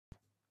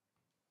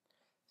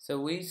So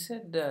we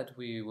said that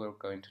we were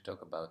going to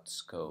talk about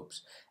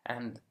scopes,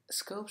 and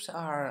scopes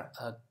are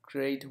a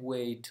great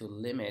way to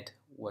limit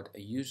what a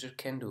user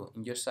can do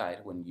in your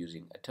site when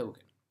using a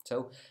token.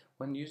 So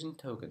when using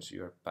tokens,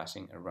 you're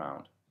passing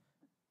around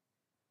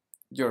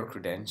your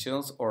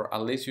credentials, or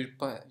at least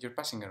you're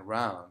passing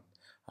around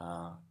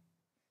uh,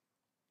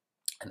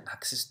 an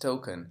access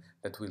token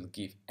that will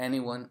give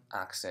anyone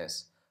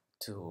access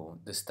to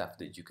the stuff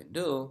that you can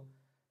do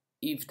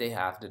if they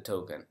have the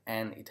token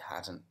and it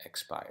hasn't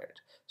expired.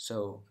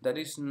 So that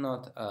is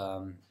not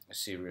a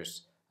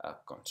serious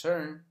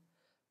concern,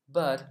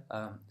 but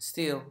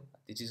still,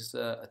 this is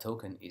a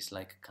token is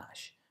like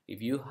cash.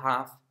 If you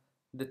have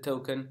the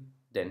token,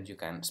 then you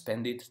can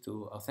spend it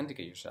to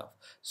authenticate yourself.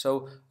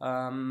 So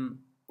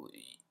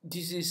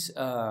this is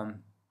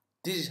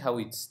this is how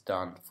it's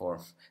done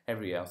for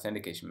every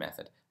authentication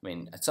method. I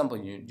mean, at some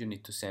point you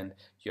need to send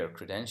your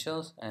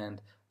credentials,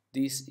 and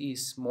this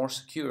is more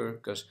secure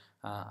because,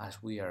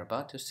 as we are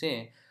about to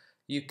see,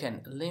 you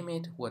can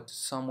limit what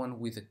someone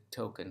with a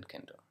token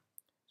can do.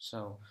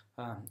 So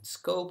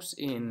scopes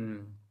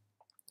in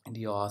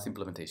the OAuth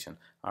implementation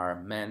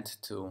are meant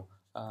to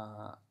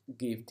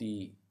give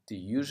the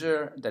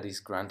user that is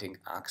granting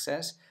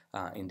access,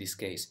 in this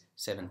case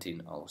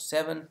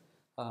 1707,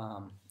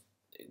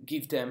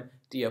 give them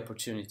the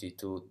opportunity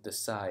to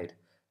decide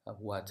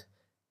what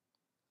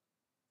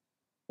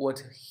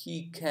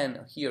he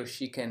or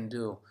she can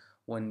do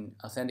when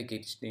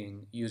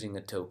authenticating using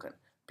a token,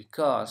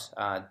 because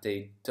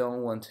they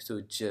don't want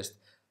to just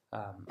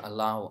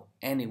allow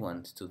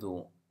anyone to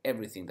do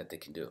everything that they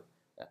can do.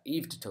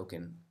 If the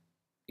token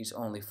is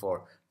only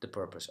for the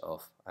purpose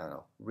of, I don't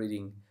know,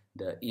 reading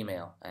the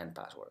email and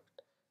password,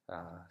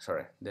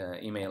 the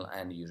email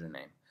and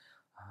username.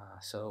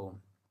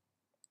 So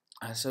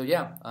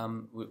yeah,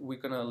 we're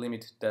gonna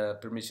limit the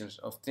permissions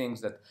of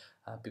things that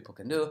people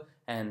can do,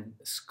 and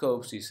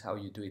scopes is how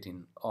you do it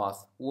in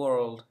OAuth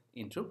world.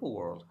 In Drupal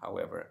world,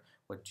 however,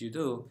 what you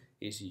do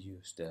is you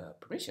use the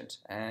permissions,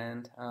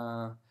 and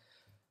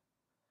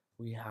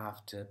we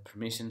have the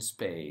permissions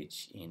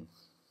page in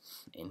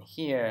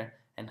here,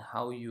 and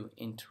how you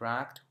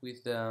interact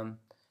with the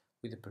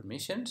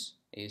permissions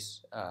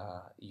is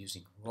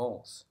using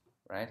roles,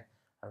 right?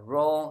 A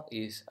role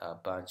is a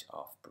bunch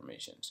of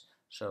permissions.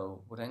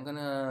 So what I'm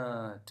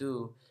gonna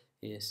do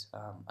is,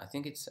 I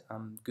think it's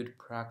good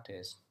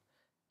practice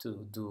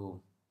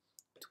to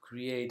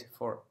create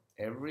for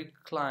every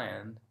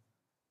client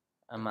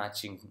a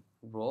matching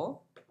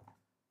role.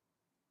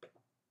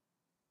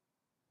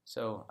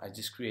 So I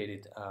just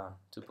created a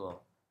Drupal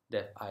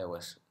dev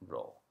iOS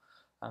role.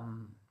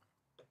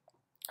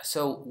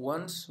 So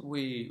once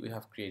we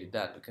have created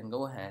that, we can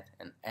go ahead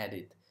and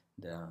edit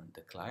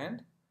the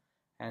client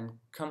and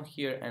come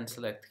here and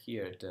select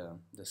here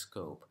the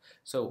scope.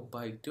 So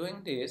by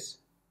doing this,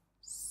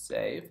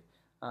 save,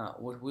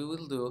 what we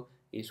will do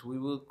is we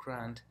will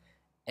grant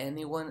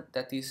anyone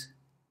that is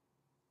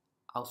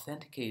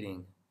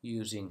authenticating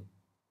using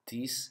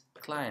this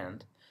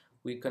client,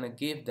 we're gonna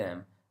give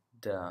them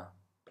the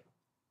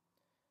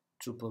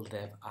Drupal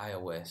dev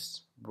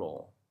iOS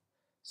role.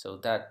 So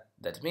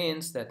that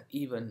means that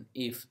even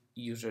if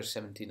user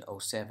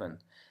 1707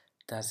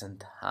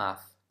 doesn't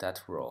have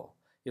that role,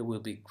 it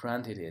will be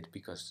granted it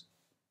because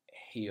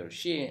he or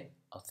she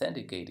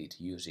authenticated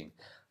using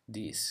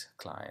this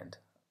client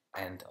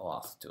and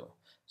OAuth too.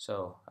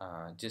 So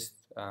just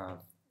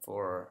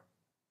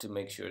to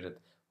make sure that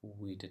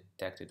we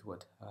detected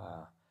what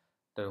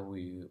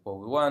we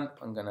want,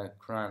 I'm gonna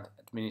grant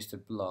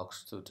administered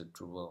blocks to the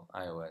Drupal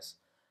iOS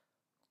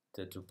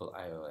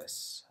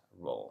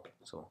role.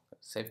 So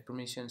save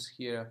permissions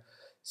here.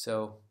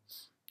 So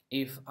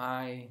if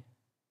I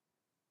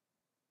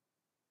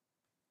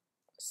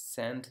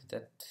send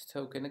that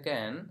token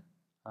again,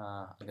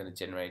 I'm going to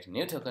generate a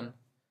new token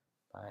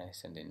by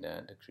sending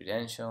the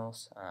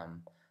credentials,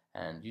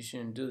 and you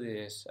shouldn't do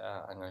this.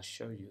 I'm going to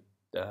show you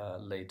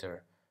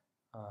later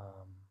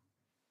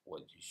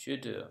what you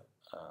should do.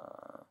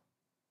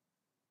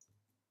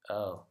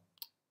 Oh,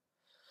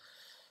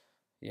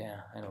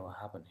 yeah, I know what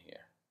happened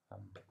here.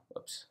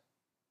 Oops.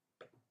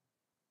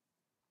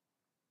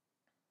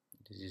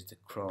 This is the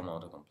Chrome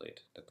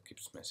autocomplete that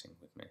keeps messing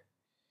with me.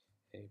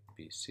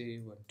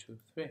 ABC 1 2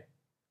 3.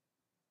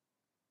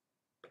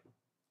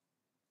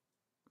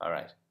 All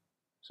right.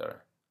 Sorry,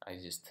 I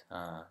just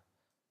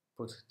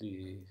put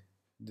the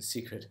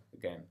secret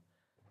again.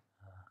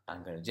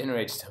 I'm gonna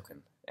generate a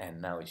token,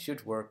 and now it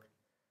should work.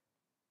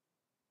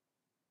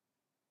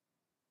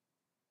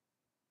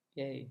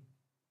 Yay!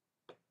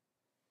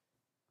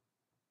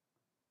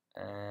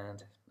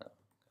 And now I'm gonna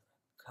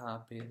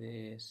copy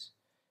this,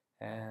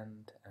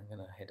 and I'm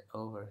gonna head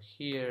over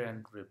here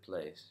and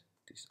replace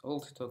this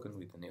old token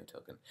with the new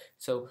token.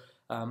 So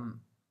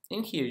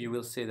in here you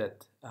will see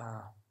that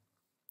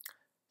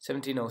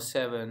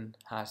 1707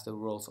 has the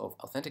roles of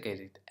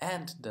authenticated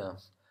and the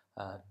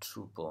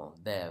Drupal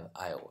dev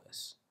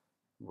iOS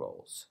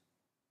roles.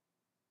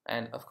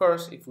 And of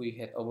course, if we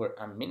head over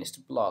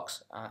administered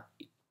blocks,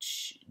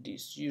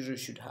 this user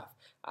should have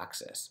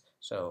access.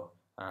 So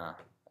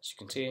as you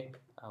can see,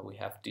 we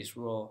have this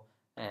role,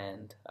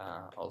 and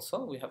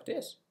also we have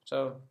this.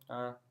 So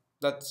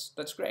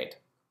that's great.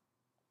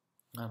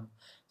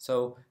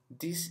 So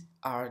these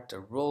are the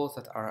roles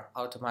that are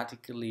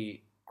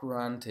automatically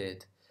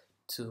granted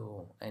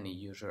to any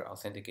user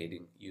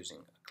authenticating using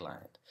a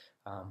client.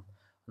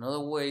 Another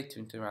way to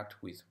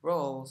interact with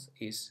roles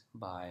is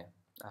by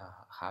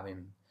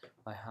having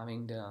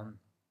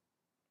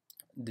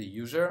the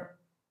user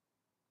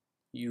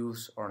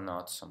use or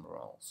not some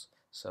roles.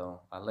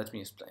 So let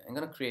me explain. I'm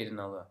gonna create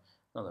another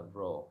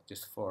role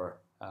just for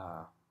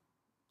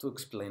to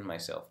explain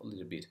myself a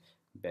little bit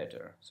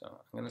better. So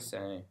I'm gonna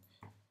say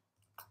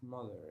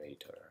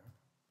moderator,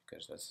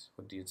 because that's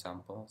what the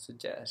example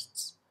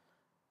suggests.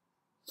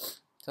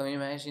 So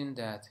imagine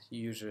that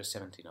user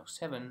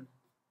 1707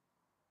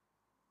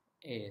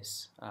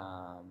 is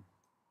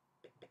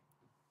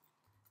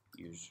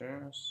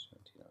user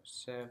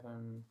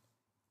 1707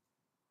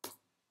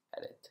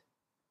 edit.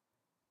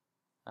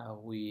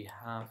 We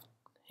have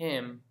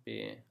him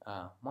be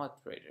a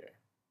moderator,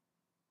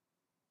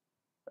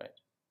 right?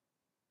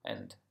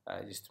 And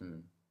just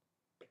to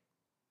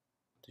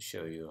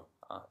show you,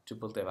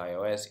 Drupal Dev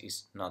iOS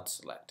is not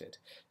selected.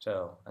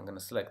 So I'm going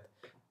to select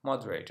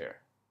moderator.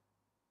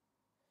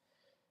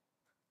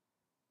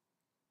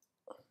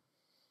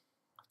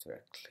 After I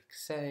click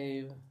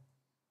save,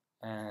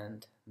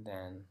 and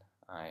then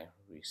I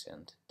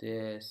resend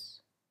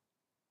this,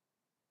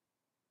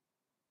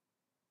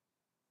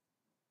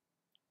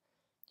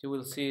 you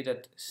will see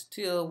that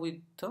still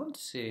we don't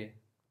see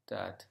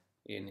that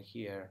in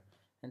here,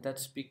 and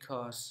that's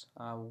because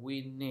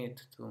we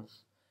need to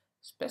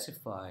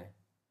specify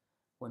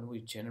when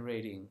we're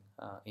generating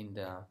in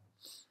the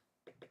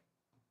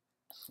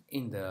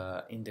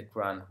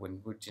grant,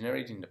 when we're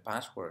generating the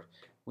password,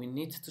 we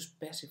need to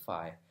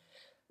specify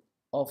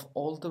of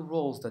all the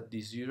roles that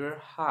this user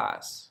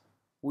has,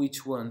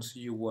 which ones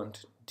you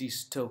want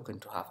this token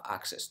to have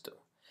access to.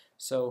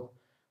 So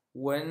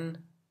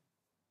when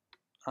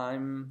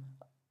I'm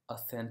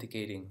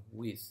authenticating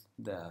with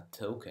the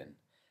token,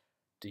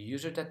 the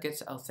user that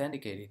gets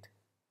authenticated,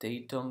 they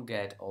don't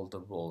get all the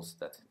roles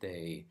that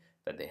they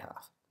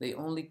have. They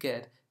only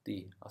get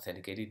the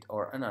authenticated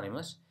or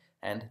anonymous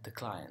and the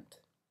client.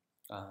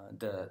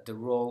 The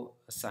role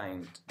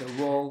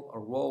or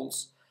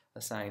roles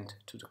assigned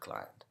to the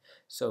client.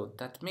 So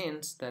that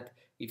means that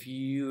if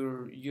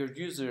your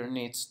user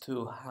needs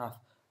to have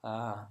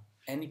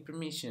any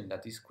permission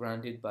that is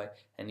granted by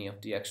any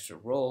of the extra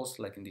roles,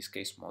 like in this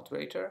case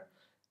moderator,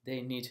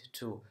 they need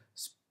to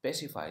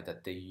specify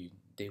that they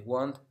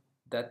want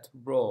that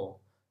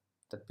role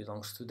that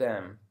belongs to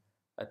them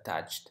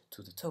attached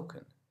to the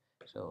token.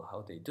 So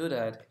how they do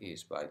that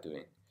is by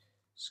doing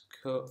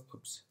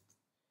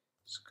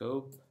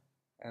scope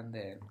and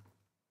then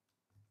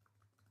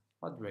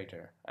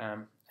moderator.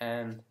 And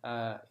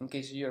in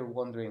case you're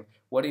wondering,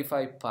 what if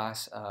I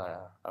pass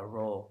a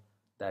role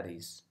that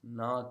is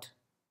not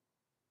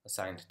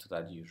assigned to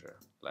that user,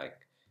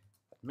 like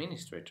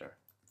administrator?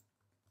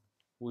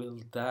 Will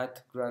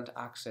that grant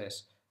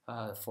access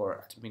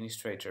for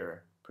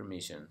administrator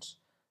permissions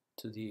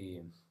to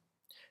the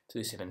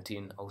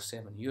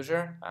 1707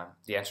 user?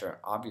 The answer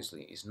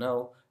obviously is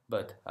no,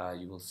 but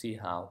you will see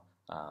how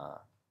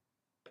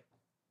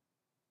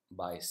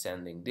by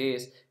sending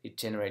this, it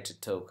generates a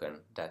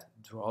token that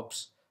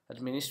drops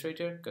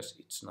administrator because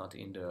it's not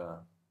in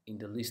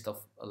the list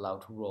of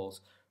allowed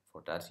roles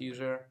for that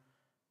user.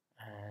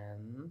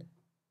 And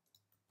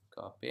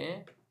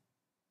copy,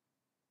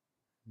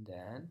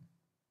 then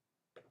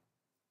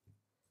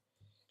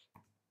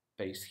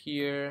paste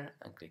here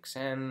and click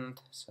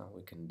send, so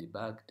we can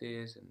debug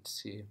this and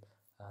see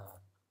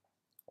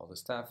all the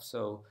stuff.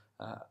 So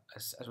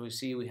as we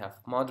see, we have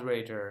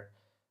moderator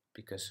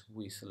because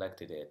we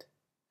selected it,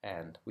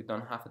 and we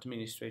don't have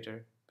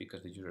administrator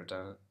because the user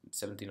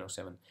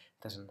 1707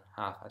 doesn't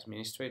have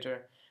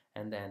administrator,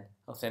 and then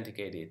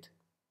authenticated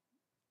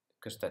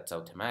because that's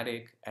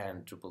automatic,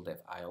 and Drupal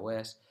Dev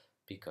iOS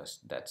because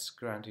that's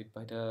granted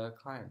by the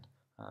client.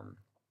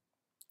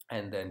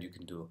 And then you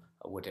can do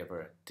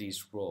whatever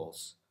these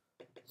roles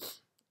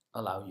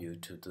allow you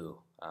to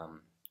do.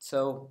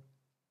 So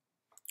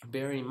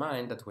bear in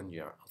mind that when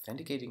you're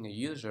authenticating a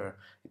user,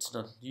 it's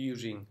not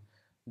using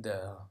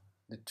the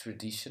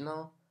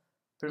traditional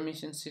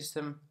permission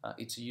system,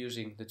 it's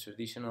using the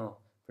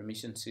traditional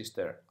permission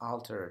system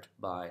altered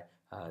by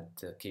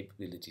the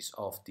capabilities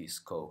of these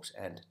scopes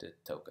and the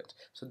tokens.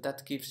 So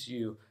that gives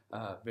you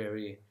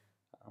very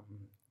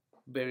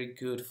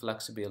good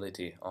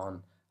flexibility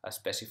on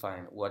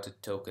specifying what a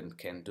token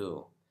can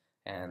do,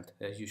 and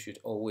you should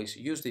always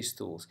use these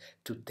tools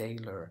to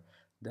tailor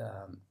the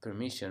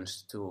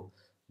permissions to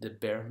the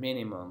bare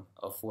minimum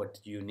of what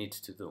you need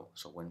to do.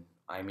 So when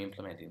I'm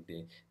implementing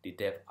the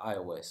Dev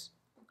iOS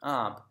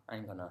app,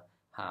 I'm gonna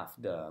have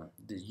the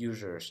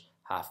users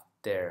have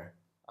their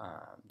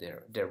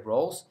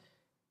roles,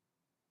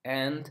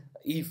 and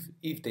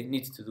if they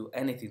need to do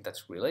anything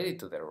that's related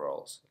to their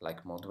roles,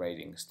 like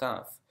moderating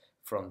stuff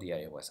from the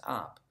iOS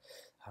app,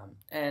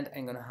 and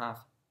I'm gonna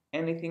have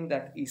anything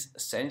that is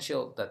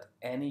essential that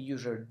any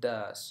user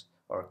does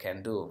or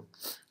can do.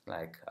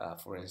 Like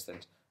for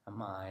instance,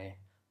 my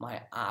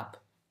app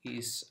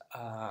is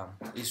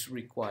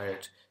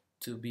required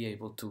to be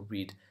able to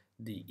read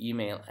the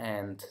email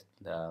and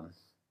the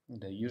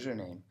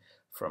username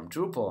from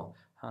Drupal.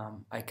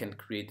 I can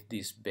create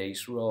this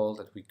base role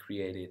that we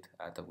created,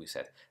 that we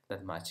set,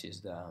 that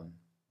matches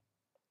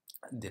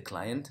the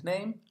client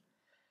name,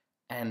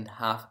 and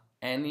have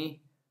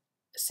any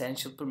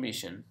essential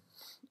permission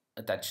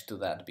attached to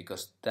that,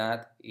 because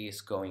that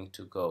is going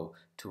to go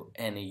to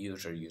any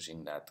user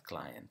using that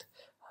client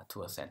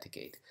to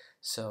authenticate.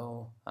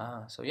 So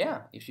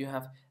yeah, if you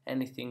have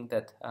anything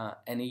that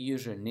any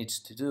user needs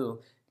to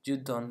do, you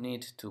don't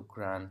need to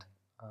grant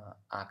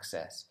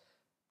access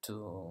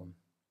to,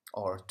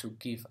 or to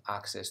give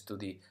access to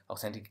the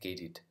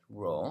authenticated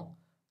role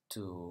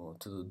to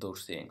do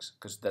those things,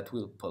 because that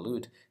will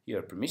pollute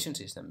your permission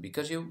system,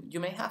 because you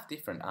may have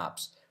different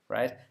apps,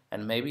 right?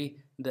 And maybe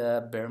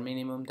the bare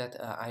minimum that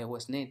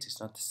iOS needs is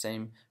not the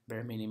same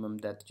bare minimum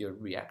that your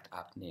React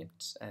app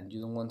needs, and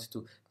you don't want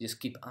to just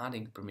keep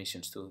adding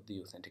permissions to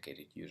the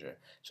authenticated user.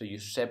 So you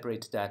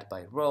separate that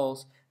by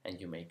roles,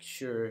 and you make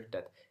sure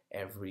that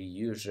every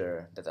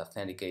user that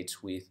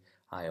authenticates with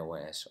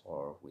iOS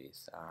or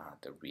with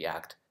the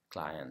React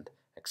client,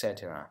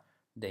 etc.,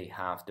 they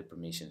have the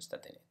permissions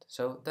that they need.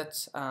 So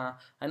that's I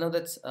know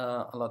that's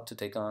a lot to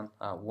take on.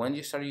 When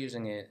you start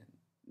using it,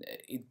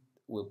 it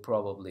will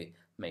probably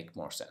make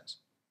more sense.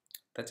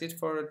 That's it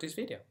for this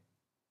video.